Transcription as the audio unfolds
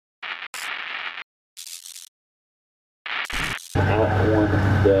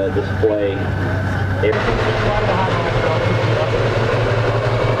display.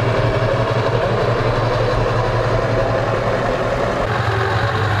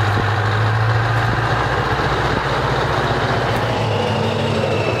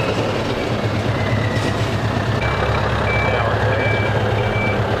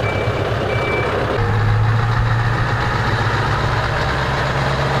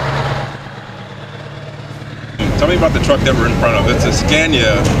 Tell me about the truck that we're in front of. It's a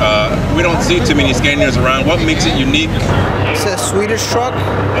Scania. We don't see too many Scanias around. What makes it unique? It's a Swedish truck.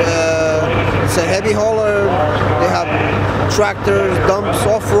 It's a heavy hauler. They have tractors, dumps,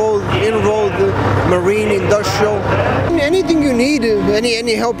 off-road, in-road, marine, industrial. Anything you need,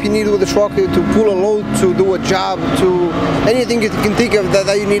 any help you need with the truck, to pull a load, to do a job, to anything you can think of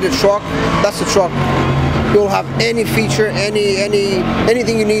that you need a truck, that's a truck. You'll have any feature,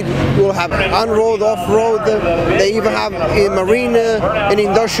 anything you need. You'll have on-road, off-road. They even have a marine and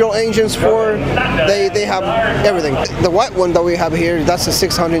industrial engines for. They have everything. The white one that we have here, that's a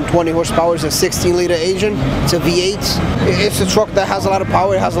 620 horsepower. It's a 16-liter engine. It's a V8. It's a truck that has a lot of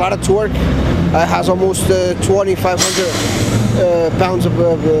power. It has a lot of torque. It has almost 2,500 pounds of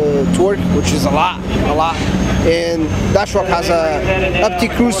torque, which is a lot. And that truck has a upti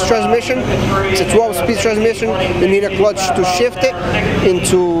cruise transmission. It's a 12-speed transmission. You need a clutch to shift it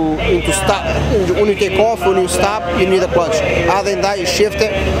into stop. When you take off, when you stop, you need a clutch. Other than that, you shift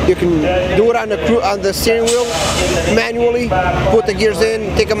it. You can do it on the steering wheel manually. Put the gears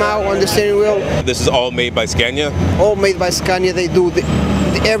in, take them out on the steering wheel. This is all made by Scania? All made by Scania. They do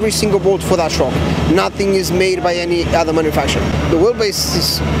every single bolt for that truck. Nothing is made by any other manufacturer. The wheelbase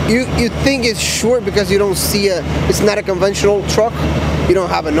is, you think it's short because you don't see it's not a conventional truck. You don't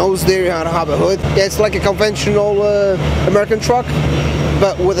have a nose there, you don't have a hood. Yeah, it's like a conventional American truck,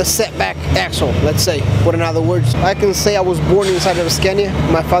 but with a setback axle, let's say, with another words. I can say I was born inside of a Scania.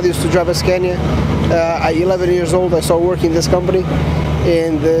 My father used to drive a Scania. At 11 years old, I started working in this company,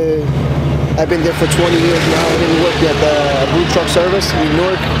 and I've been there for 20 years now. I've been working at the Abreu truck service in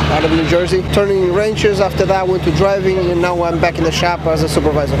Newark, out of New Jersey. Turning wrenches, after that I went to driving, and now I'm back in the shop as a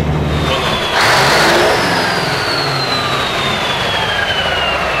supervisor.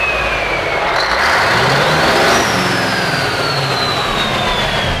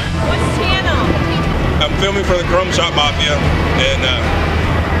 What's channel? I'm filming for the Chrome Shop Mafia, and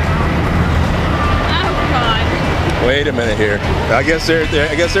wait a minute here. I guess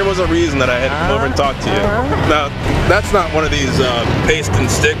there was a reason that I had to come over and talk to you. Now, that's not one of these paste and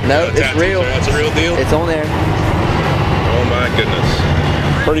stick no, it's real. That's a real deal? It's on there. Oh my goodness.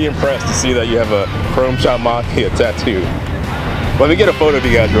 Pretty impressed to see that you have a Chrome Shop Mafia tattoo. Let me get a photo of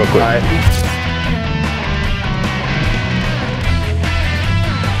you guys real quick. All right.